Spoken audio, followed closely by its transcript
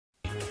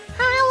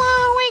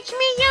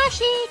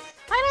Yoshi.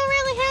 I don't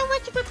really have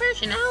much of a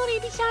personality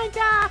besides,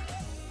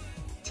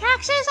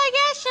 taxes, I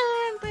guess,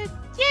 but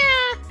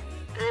yeah.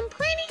 I'm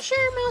pretty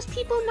sure most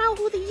people know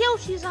who the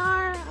Yoshis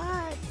are,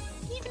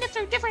 even if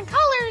they're different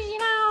colors, you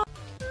know.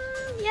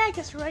 Yeah, I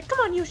guess you're right. Come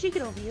on, Yoshi,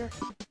 get over here.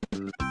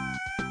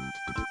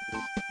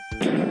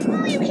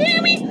 Are you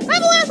kidding me? I'm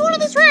the last one of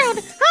this round.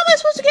 How am I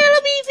supposed to get out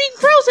of being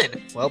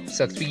frozen? Well,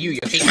 sucks for you,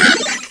 Yoshi.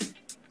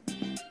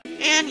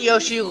 And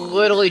Yoshi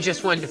literally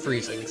just went to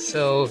freezing,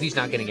 so he's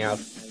not getting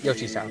out.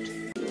 Yoshi's out.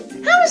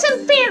 How is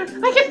that fair?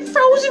 I get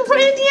frozen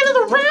right at the end of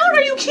the round?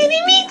 Are you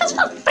kidding me? That's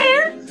not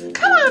fair.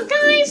 Come on,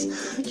 guys.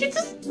 You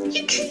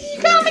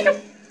gotta make a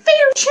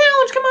fair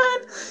challenge. Come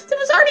on. It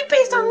was already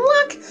based on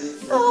luck.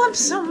 Oh, I'm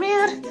so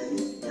mad.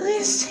 At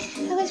least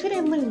we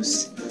didn't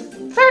lose.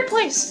 Third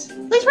place.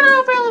 At least we're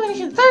not over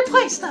elimination. Third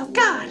place, though.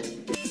 God.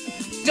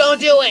 Don't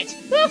do it.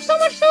 We have so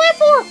much to live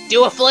for.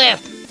 Do a flip.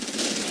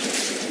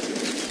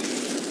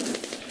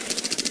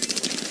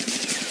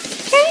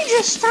 Can you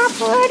just stop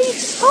already?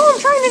 All I'm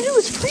trying to do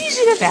is freeze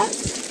you to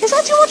death. Is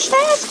that too much to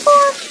ask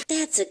for?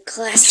 That's a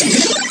classic.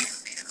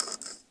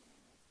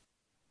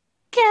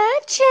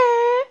 Gotcha.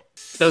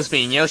 Those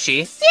being Yoshi.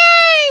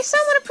 Yay!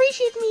 Someone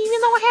appreciates me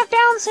even though I have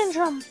Down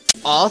syndrome.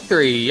 All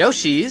three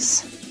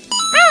Yoshis.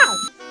 Ow!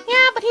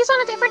 Yeah, but he's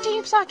on a different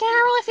team, so I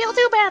can't really feel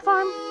too bad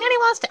for him. And he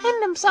wants to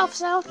end himself,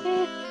 so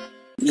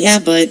Yeah,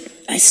 but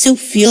I still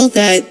feel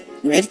that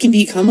Red can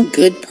become a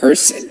good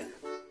person.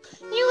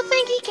 You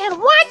think he can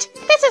what?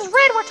 This is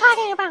Red we're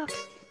talking about.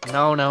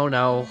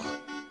 No.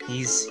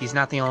 He's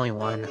not the only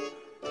one.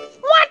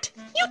 What?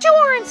 You two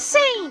are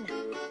insane!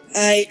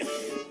 I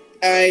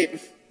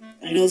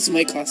know this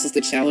might cost us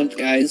the challenge,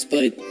 guys,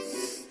 but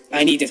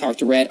I need to talk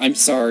to Red. I'm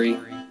sorry.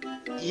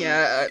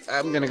 Yeah,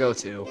 I'm gonna go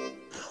too.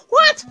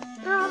 What?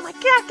 Oh my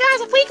god,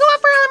 guys, if we go up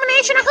for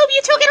elimination, I hope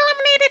you two get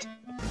eliminated!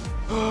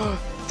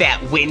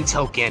 That win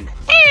token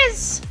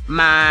Is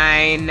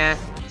mine.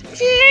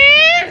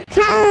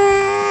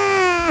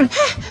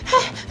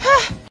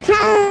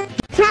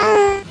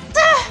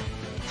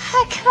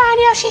 Come on,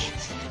 Yoshi.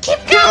 Keep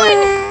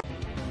going!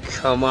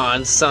 Come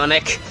on,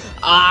 Sonic.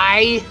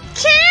 I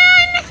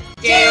Can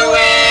do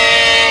it!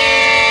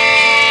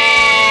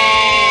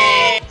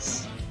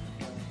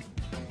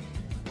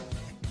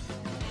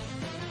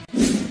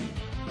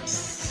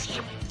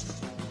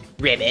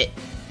 Ribbit.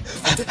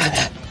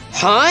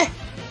 Huh?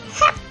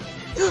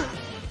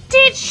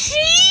 Did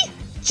she?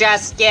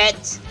 Just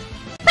get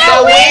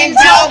the win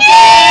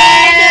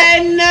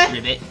token!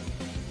 Ribbit.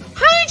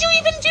 How did you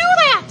even do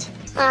that?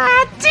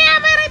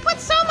 Damn it, I put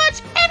so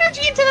much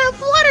energy into that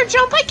flutter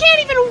jump, I can't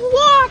even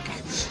walk!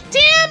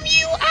 Damn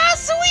you,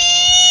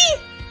 Asui!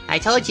 I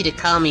told you to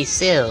call me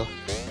Sue.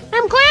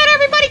 I'm glad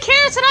everybody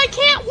cares that I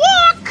can't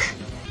walk!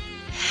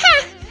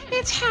 Ha!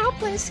 It's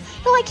helpless,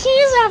 like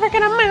he's ever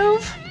gonna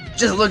move.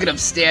 Just look at him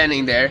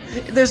standing there.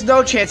 There's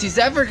no chance he's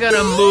ever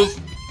gonna move.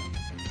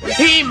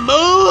 He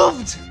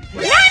moved!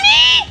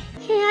 NANI?!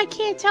 Yeah, I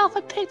can't tell if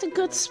I picked a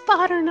good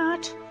spot or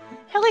not.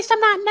 At least I'm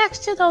not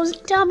next to those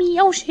dummy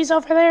Yoshis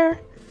over there.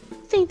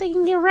 Think they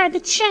can get Red to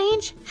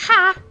change?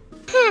 Ha!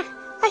 Huh,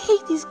 I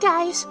hate these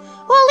guys.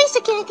 Well, at least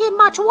it can't get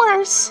much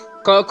worse.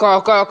 Coughing.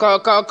 Coughing.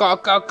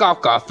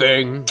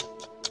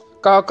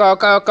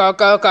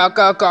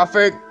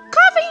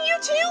 Coughing, you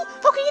two?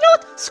 Okay, you know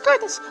what? Screw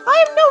this.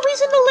 I have no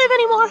reason to live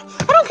anymore.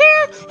 I don't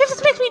care if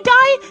this makes me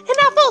die and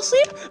not fall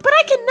asleep, but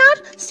I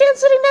cannot stand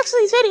sitting next to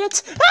these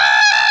idiots.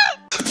 Ah!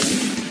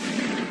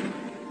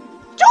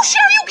 Yoshi,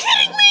 are you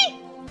kidding me?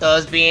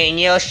 Those being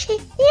Yoshi.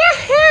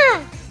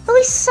 Yeah, at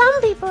least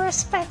some people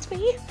respect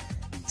me.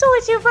 It's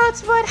only 2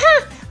 votes, but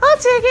I'll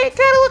take it.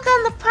 Gotta look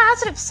on the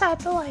positive side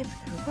to life.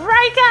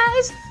 Right,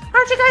 guys?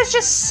 Aren't you guys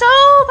just so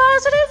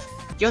positive?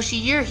 Yoshi,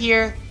 you're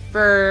here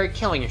for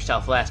killing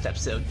yourself last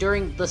episode.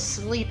 During the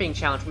sleeping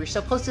challenge, we were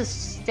supposed to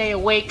stay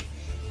awake,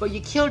 but you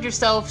killed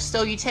yourself,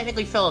 so you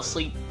technically fell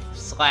asleep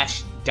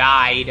 /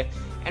 died.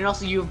 And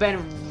also, you've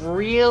been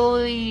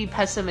really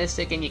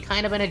pessimistic, and you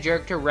kind of been a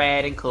jerk to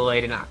Red and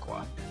Kool-Aid and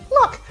Aqua.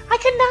 Look, I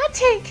cannot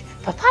take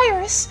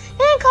Papyrus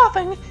and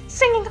Coughing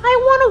singing I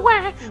Wanna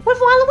Wah with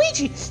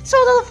Waluigi, so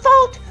the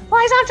fault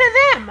lies onto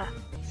them.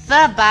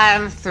 The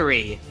bottom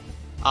 3.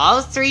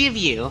 All 3 of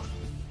you,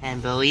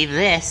 and believe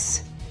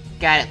this,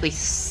 got at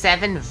least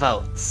 7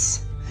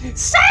 votes.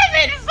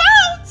 7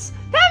 votes?!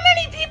 That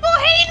many people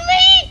hate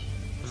me?!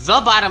 The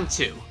bottom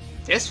 2.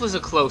 This was a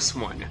close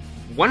one.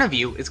 One of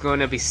you is going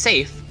to be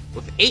safe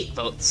with 8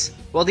 votes,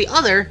 while the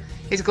other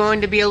is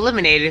going to be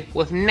eliminated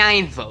with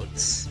 9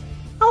 votes.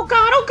 Oh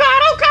god, oh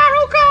god, oh god,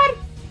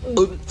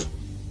 oh god!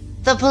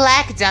 The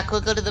black duck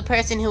will go to the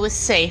person who was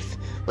safe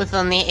with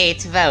only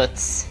 8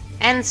 votes.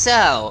 And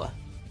so,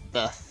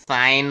 the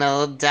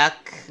final duck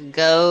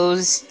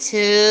goes to...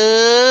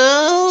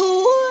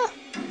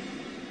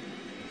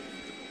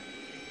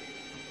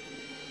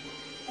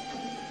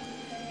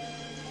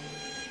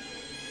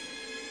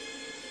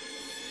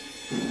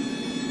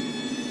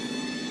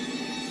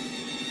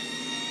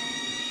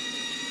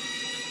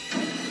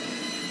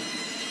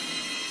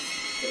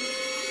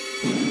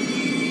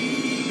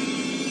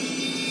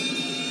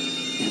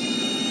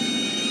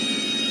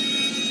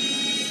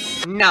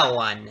 No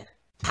one.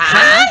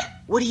 Huh?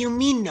 What do you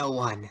mean, no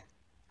one?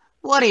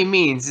 What he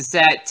means is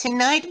that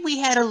tonight we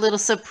had a little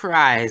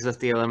surprise with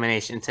the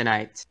elimination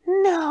tonight.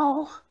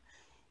 No.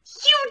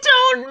 You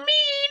don't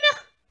mean...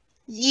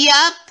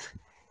 Yup.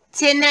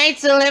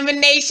 Tonight's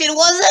elimination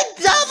was a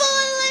double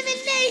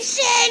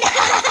elimination!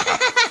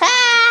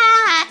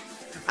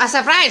 A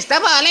surprise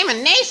double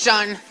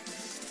elimination!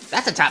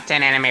 That's a top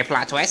 10 anime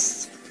plot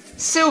twist.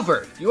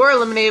 Silver, you are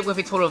eliminated with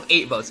a total of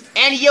 8 votes.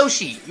 And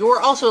Yoshi, you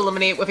are also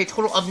eliminated with a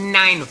total of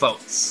 9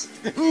 votes.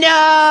 No!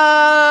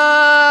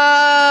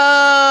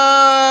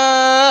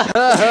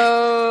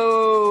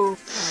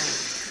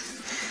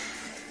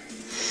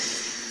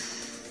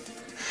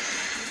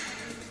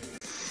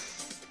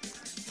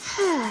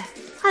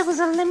 I was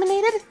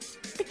eliminated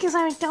because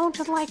I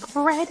don't like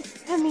Red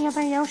and the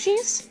other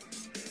Yoshis.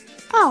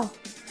 Oh,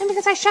 and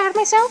because I shot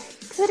myself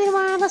because I didn't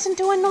want to listen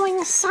to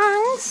annoying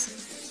songs?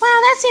 Wow,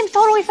 that seems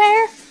totally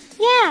fair.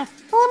 Yeah,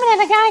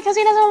 eliminate a guy because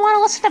he doesn't want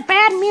to listen to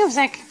bad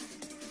music.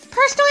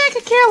 Personally, I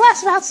could care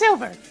less about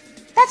Silver.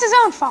 That's his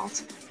own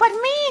fault. But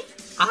me,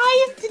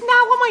 I did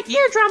not want my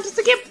eardrums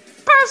to get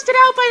bursted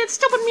out by that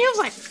stupid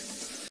music.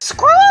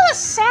 Screw all this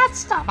sad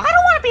stuff. I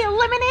don't want to be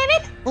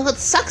eliminated. Well, it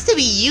sucks to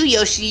be you,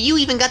 Yoshi. You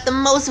even got the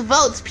most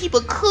votes.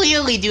 People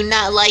clearly do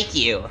not like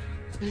you.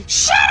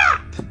 Shut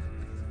up!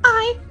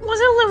 I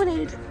was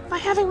eliminated by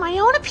having my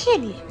own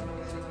opinion.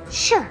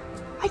 Sure,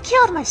 I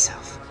killed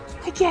myself.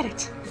 I get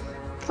it.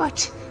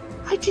 But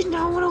I did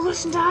not want to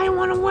listen to I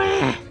Want to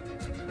Win.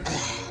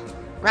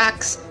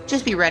 Rox,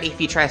 just be ready if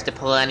he tries to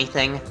pull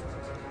anything.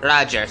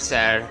 Roger,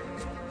 sir.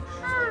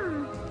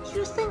 Do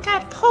you think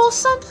I'd pull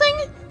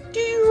something? Do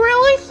you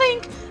really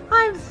think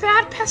I'm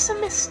that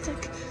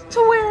pessimistic to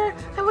where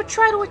I would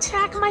try to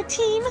attack my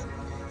team?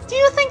 Do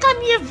you think I'm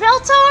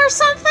Yveltal or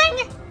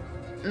something?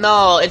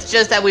 No, it's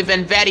just that we've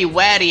been very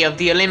wary of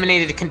the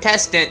eliminated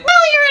contestant.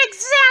 Well, you're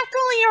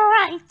exactly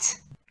right.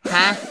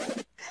 Huh?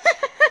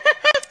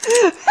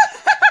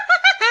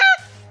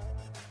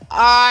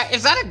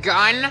 Is that a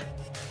gun?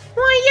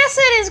 Why, yes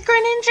it is,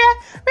 Greninja.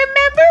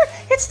 Remember?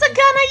 It's the gun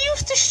I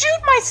used to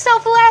shoot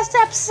myself last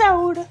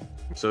episode.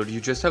 So do you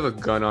just have a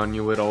gun on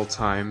you at all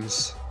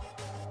times?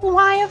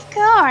 Why, of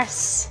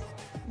course.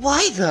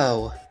 Why,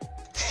 though?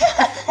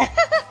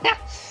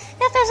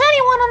 If there's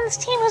anyone on this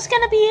team who's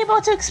gonna be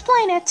able to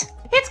explain it,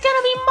 it's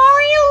gonna be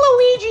Mario,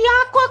 Luigi,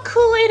 Aqua,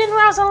 Kool-Aid, and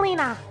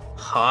Rosalina.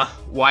 Huh?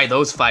 Why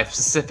those 5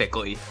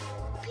 specifically?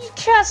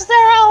 Because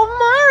they're all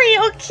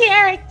Mario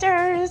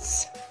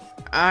characters.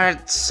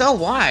 So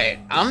what?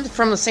 I'm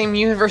from the same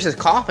universe as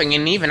Coughing,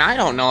 and even I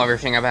don't know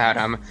everything about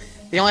him.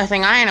 The only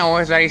thing I know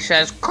is that he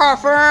says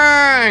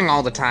coughing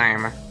all the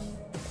time.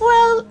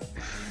 Well,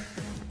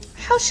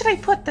 how should I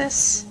put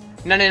this?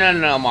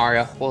 No,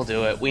 Mario. We'll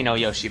do it. We know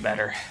Yoshi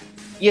better.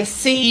 You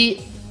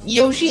see,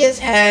 Yoshi has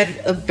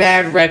had a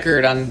bad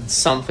record on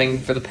something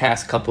for the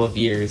past couple of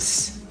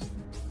years.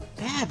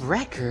 Bad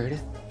record?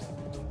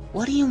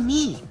 What do you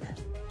mean?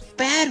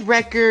 Bad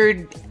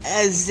record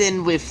as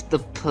in with the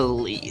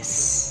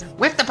police.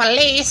 With the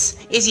police?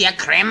 Is he a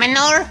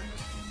criminal?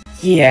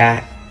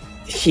 Yeah,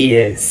 he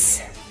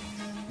is.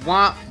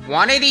 What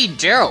did he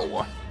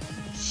do?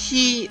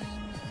 He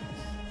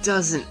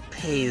doesn't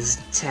pay his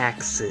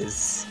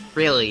taxes.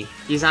 Really?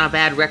 He's on a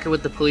bad record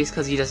with the police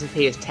because he doesn't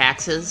pay his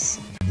taxes?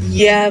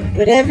 Yeah,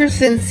 but ever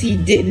since he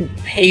didn't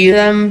pay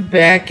them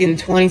back in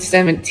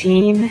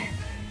 2017,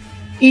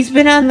 he's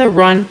been on the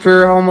run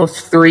for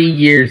almost 3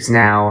 years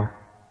now.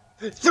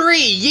 3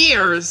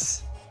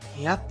 years?!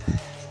 Yep,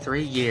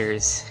 3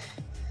 years.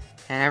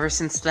 And ever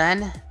since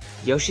then,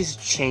 Yoshi's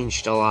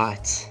changed a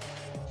lot.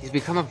 He's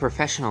become a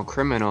professional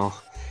criminal,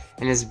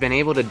 and has been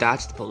able to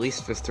dodge the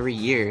police for 3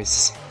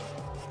 years.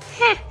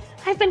 Heh,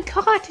 I've been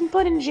caught and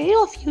put in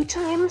jail a few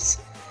times,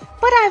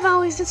 but I've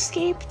always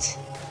escaped.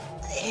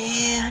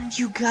 And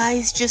you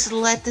guys just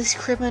let this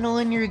criminal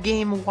in your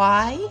game,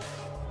 why?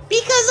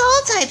 Because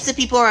all types of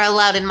people are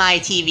allowed in my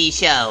TV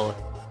show.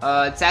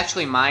 It's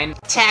actually mine.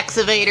 Tax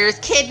evaders,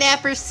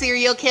 kidnappers,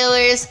 serial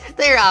killers,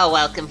 they're all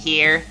welcome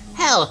here.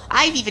 Hell,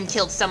 I've even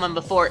killed someone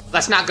before.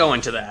 Let's not go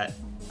into that.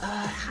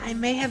 I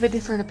may have a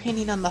different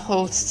opinion on the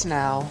hosts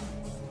now.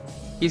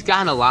 He's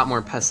gotten a lot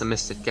more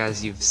pessimistic,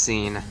 as you've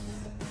seen.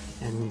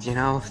 And, you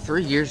know,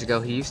 3 years ago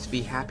he used to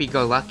be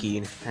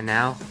happy-go-lucky, and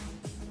now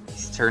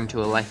he's turned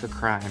to a life of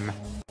crime.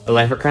 A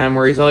life of crime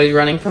where he's always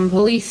running from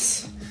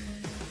police.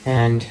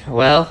 And,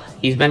 well,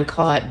 he's been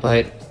caught,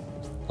 but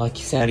like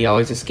you said, he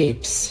always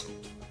escapes.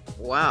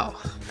 Wow,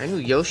 I knew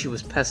Yoshi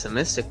was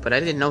pessimistic, but I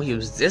didn't know he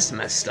was this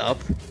messed up.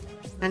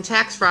 And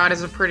tax fraud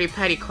is a pretty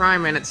petty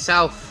crime in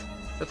itself.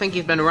 I think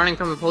he's been running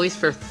from the police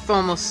for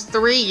almost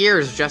 3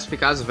 years just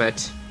because of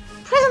it.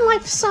 Prison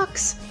life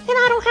sucks, and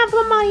I don't have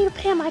the money to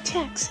pay my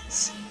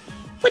taxes.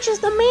 Which is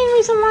the main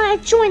reason why I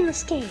joined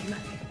this game.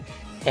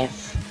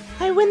 If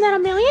I win that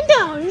 $1 million,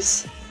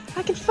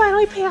 I can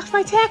finally pay off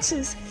my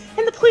taxes,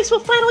 and the police will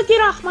finally get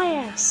off my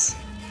ass.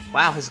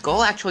 Wow, his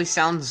goal actually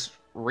sounds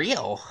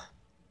real.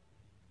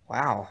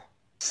 Wow.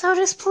 So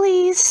just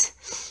please,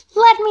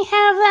 let me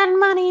have that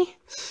money.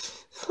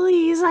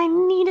 Please, I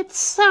need it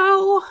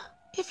so.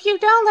 If you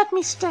don't let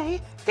me stay,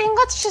 then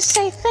let's just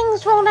say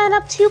things won't end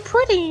up too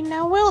pretty,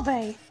 now will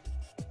they?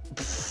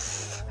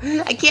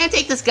 I can't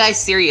take this guy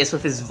serious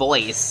with his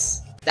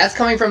voice. That's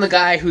coming from the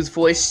guy whose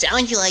voice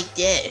sounds like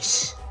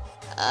this.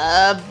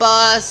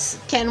 Boss,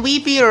 can we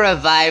be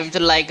revived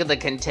like the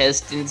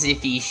contestants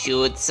if he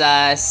shoots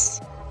us?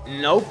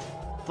 Nope.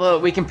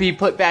 But we can be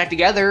put back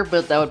together,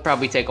 but that would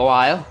probably take a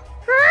while.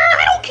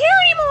 I don't care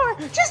anymore!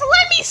 Just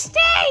let me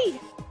stay!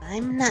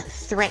 I'm not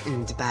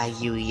threatened by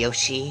you,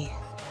 Yoshi.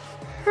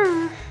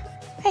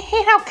 I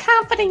hate how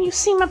confident you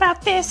seem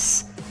about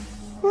this.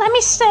 Let me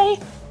stay,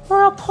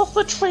 or I'll pull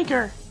the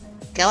trigger.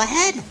 Go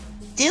ahead,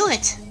 do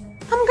it.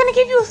 I'm gonna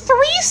give you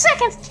 3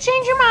 seconds to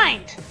change your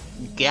mind.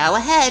 Go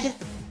ahead.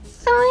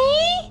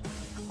 3,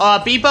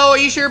 Beepo, are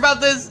you sure about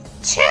this?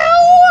 2,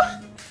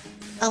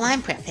 Oh,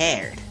 I'm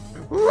prepared.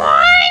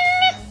 1,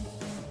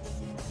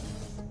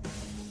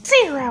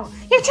 0.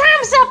 Your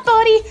time's up,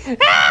 buddy.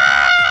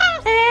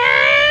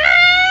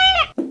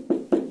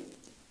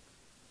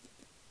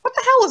 What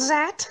the hell was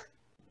that?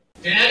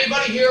 Did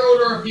anybody here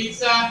order a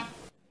pizza?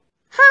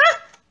 Huh?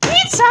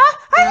 Pizza?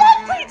 I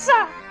love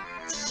pizza!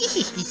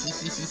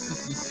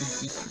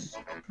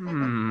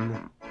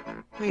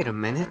 Wait a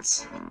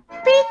minute.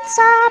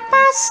 Pizza,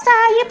 pasta,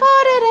 you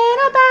put it in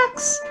a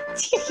box.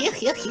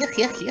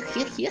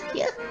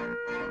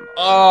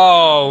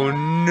 Oh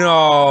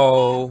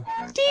no!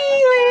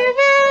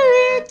 Deliver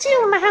it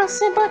to my house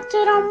and put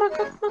it on my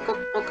cook.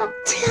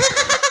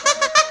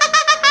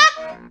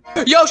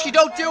 Yoshi,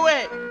 don't do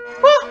it!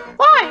 What?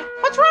 Why?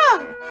 What's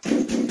wrong?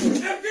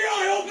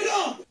 FBI, open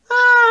up!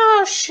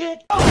 Oh,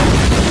 shit.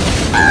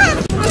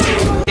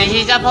 This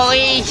is the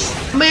police.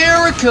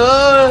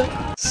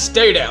 America!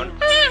 Stay down.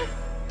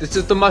 This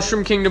is the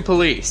Mushroom Kingdom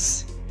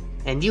Police.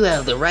 And you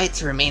have the right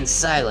to remain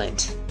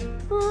silent.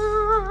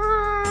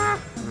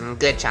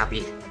 Good,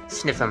 Choppy.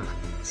 Sniff him.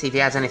 See if he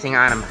has anything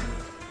on him.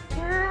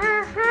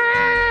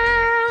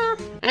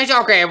 It's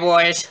okay,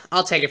 boys.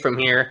 I'll take it from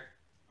here.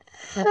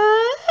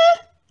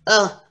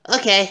 Oh,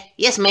 okay.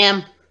 Yes,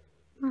 ma'am.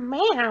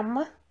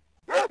 Ma'am?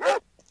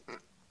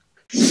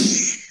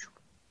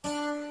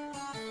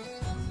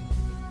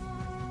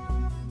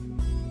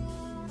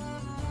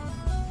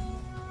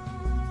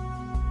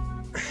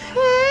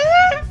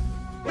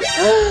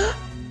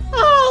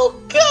 Oh,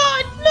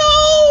 God,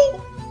 no!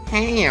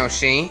 Hey,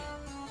 Yoshi.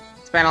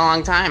 It's been a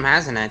long time,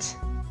 hasn't it?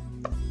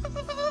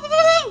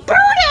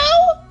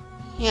 Birdo!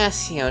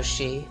 Yes,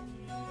 Yoshi.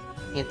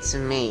 It's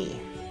me.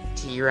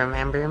 Do you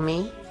remember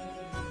me?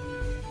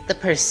 The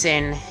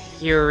person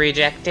you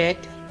rejected?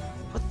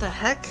 What the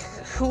heck?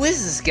 Who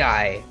is this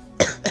guy?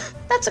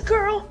 That's a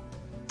girl.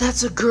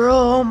 That's a girl?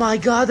 Oh my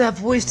god, that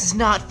voice does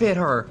not fit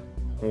her.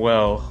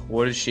 Well,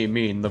 what does she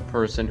mean, the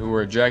person who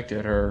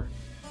rejected her?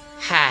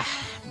 Ha!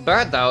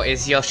 Birdo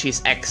is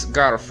Yoshi's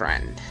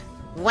ex-girlfriend.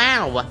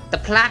 Wow, the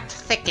plot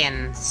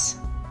thickens.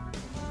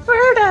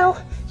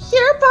 Birdo,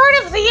 you're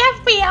part of the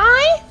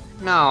FBI?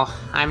 No,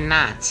 I'm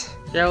not.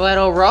 Your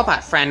little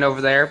robot friend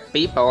over there,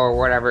 Beepo or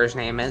whatever his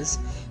name is,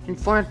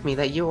 informed me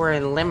that you were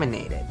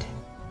eliminated.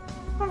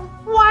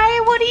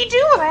 Why would he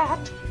do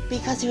that?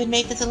 Because it would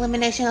make this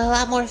elimination a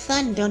lot more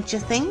fun, don't you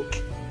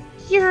think?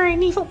 You're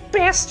an evil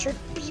bastard,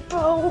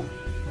 Beepo.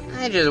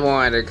 I just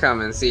wanted to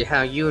come and see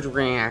how you'd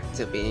react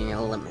to being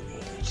eliminated.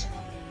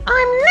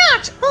 I'm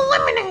not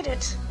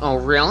eliminated! Oh,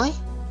 really?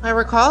 I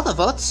recall the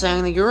votes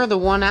saying that you were the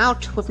one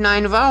out with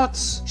 9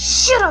 votes.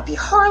 Shut up, you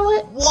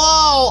harlot!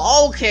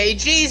 Whoa, okay,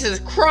 Jesus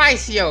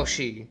Christ,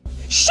 Yoshi.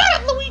 Shut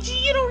up, Luigi,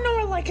 you don't know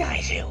her like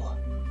I do.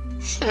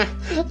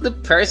 The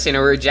person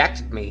who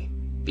rejected me.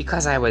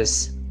 Because I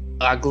was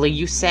ugly,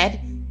 you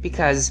said?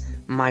 Because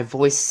my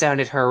voice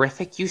sounded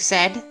horrific, you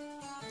said?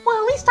 Well,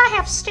 at least I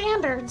have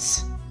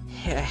standards.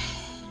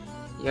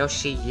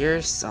 Yoshi,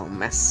 you're so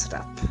messed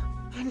up.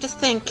 And to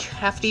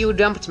think, after you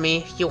dumped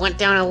me, you went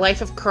down a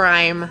life of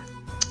crime.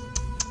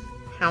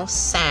 How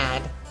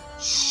sad.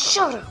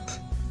 Shut up.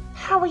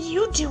 How are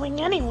you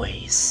doing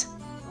anyways?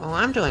 Oh,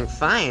 I'm doing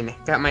fine.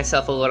 Got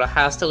myself a little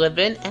house to live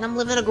in, and I'm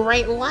living a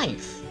great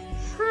life.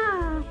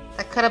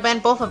 That could have been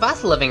both of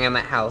us living in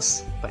that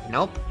house. But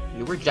nope,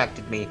 you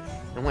rejected me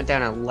and went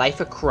down a life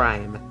of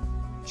crime.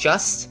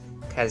 Just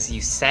because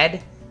you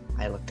said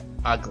I looked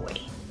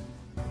ugly.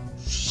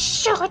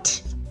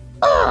 Shut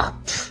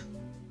up!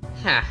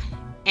 Huh.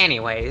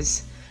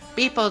 Anyways,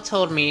 Beepo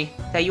told me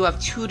that you have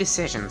 2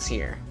 decisions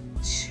here.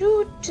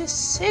 2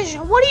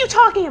 decisions? What are you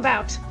talking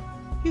about?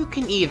 You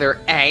can either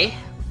A,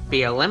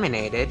 be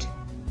eliminated,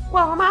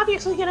 Well, I'm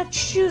obviously gonna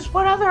choose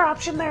what other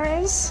option there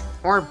is.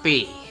 or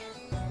B,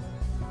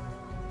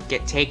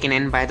 get taken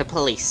in by the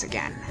police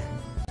again.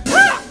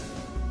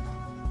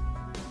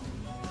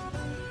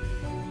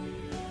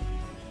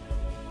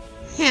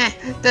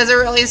 Does it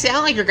really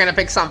sound like you're gonna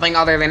pick something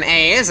other than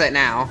A, is it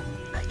now?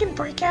 I can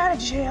break out of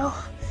jail,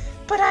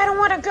 but I don't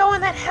want to go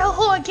in that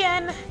hellhole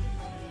again.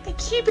 They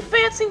keep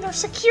advancing their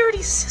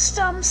security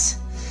systems.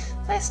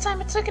 Last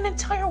time it took an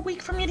entire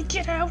week for me to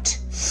get out.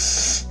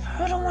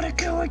 I don't want to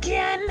go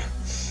again.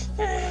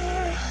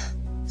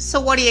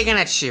 So what are you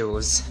gonna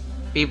choose?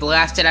 Be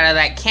blasted out of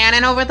that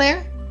cannon over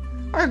there?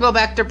 or go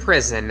back to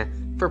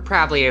prison for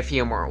probably a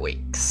few more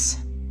weeks.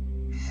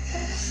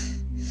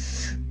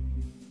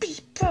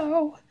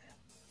 Beepo,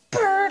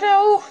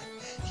 Birdo,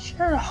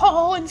 you're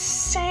all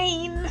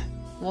insane.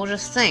 Well,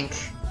 just think,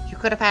 you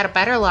could have had a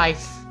better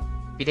life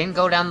if you didn't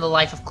go down the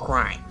life of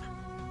crime.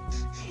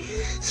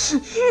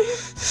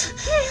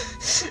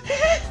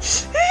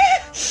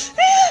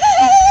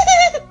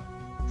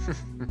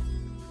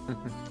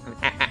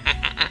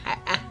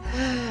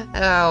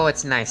 Oh,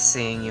 it's nice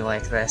seeing you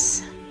like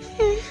this.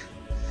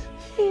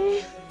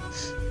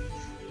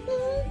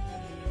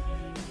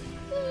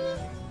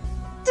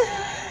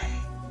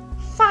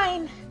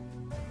 Fine.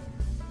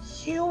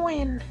 You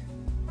win.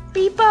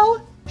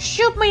 Beepo,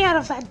 shoot me out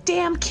of that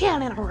damn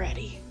cannon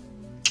already.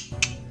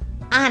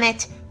 On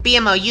it.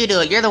 BMO, you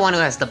do it. You're the one who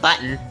has the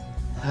button.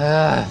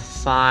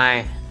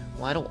 Fine.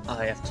 Why do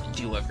I have to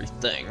do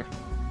everything?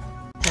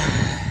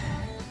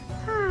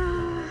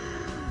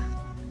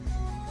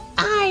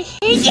 I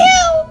hate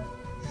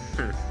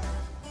you!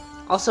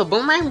 Also,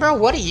 Boomerang Bro,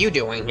 what are you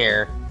doing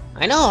here?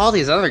 I know all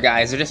these other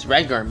guys are just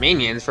regular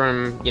minions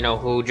from,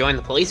 who joined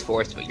the police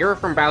force, but you're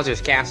from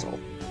Bowser's Castle.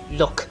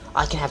 Look,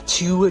 I can have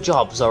 2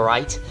 jobs,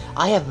 alright?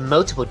 I have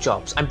multiple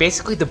jobs. I'm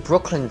basically the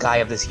Brooklyn guy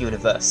of this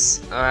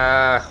universe.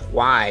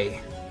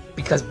 Why?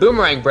 Because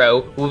Boomerang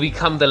Bro will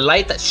become the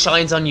light that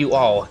shines on you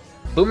all.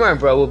 Boomerang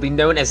Bro will be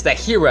known as the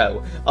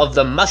hero of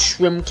the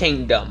Mushroom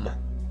Kingdom.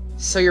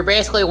 So you're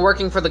basically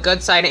working for the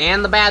good side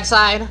and the bad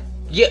side?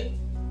 Yeah.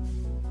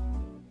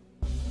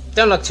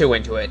 Don't look too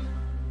into it.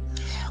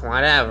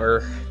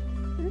 Whatever.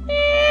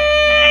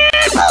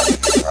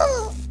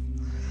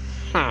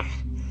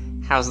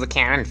 How's the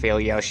cannon feel,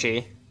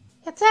 Yoshi?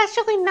 It's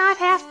actually not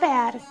half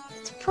bad.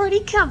 It's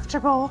pretty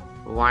comfortable.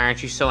 Why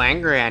aren't you so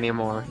angry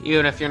anymore?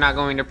 Even if you're not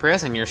going to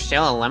prison, you're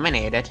still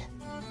eliminated.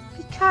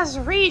 Because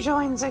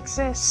rejoins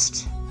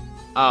exist.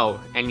 Oh,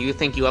 and you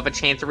think you have a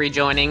chance of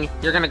rejoining?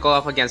 You're gonna go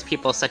up against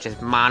people such as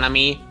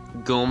Monami,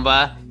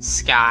 Goomba,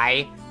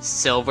 Sky,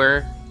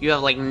 Silver. You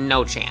have,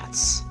 no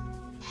chance.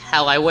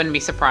 Hell, I wouldn't be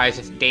surprised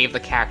if Dave the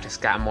Cactus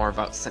got more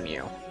votes than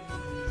you.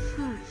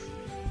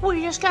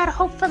 We just gotta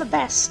hope for the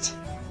best.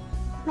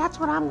 That's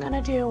what I'm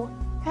gonna do.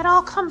 It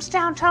all comes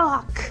down to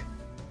luck.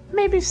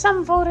 Maybe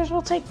some voters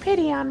will take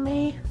pity on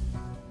me.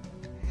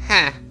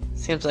 Huh.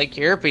 Seems like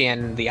you're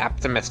being the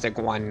optimistic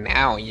one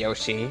now,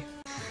 Yoshi.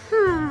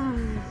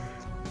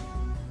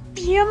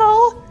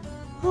 BMO,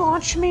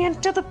 launch me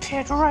into the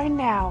pit right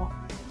now.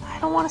 I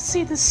don't want to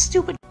see this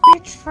stupid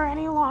bitch for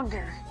any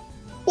longer.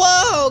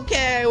 Whoa,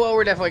 okay, well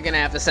we're definitely gonna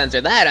have to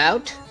censor that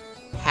out.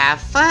 Have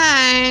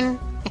fun!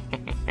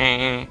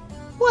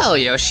 Well,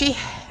 Yoshi,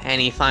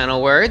 any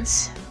final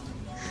words?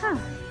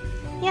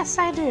 Yes,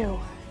 I do.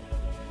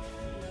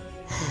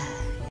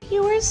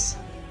 Viewers,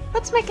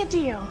 let's make a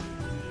deal.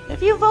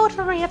 If you vote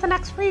for me at the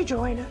next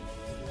rejoin,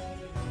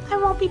 I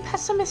won't be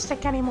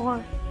pessimistic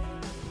anymore.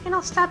 And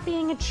I'll stop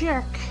being a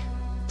jerk.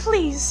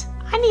 Please,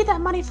 I need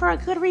that money for a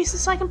good reason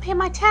so I can pay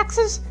my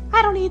taxes.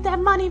 I don't need that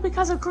money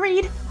because of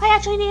greed. I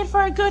actually need it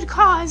for a good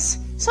cause.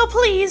 So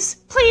please,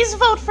 please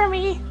vote for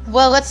me.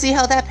 Well, let's see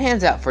how that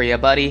pans out for you,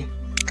 buddy.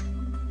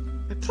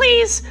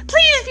 Please,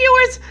 please,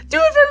 viewers, do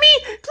it for me.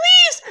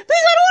 Please,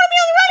 please, I don't want to be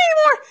on the run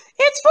anymore.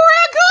 It's for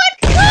a good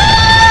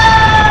cause!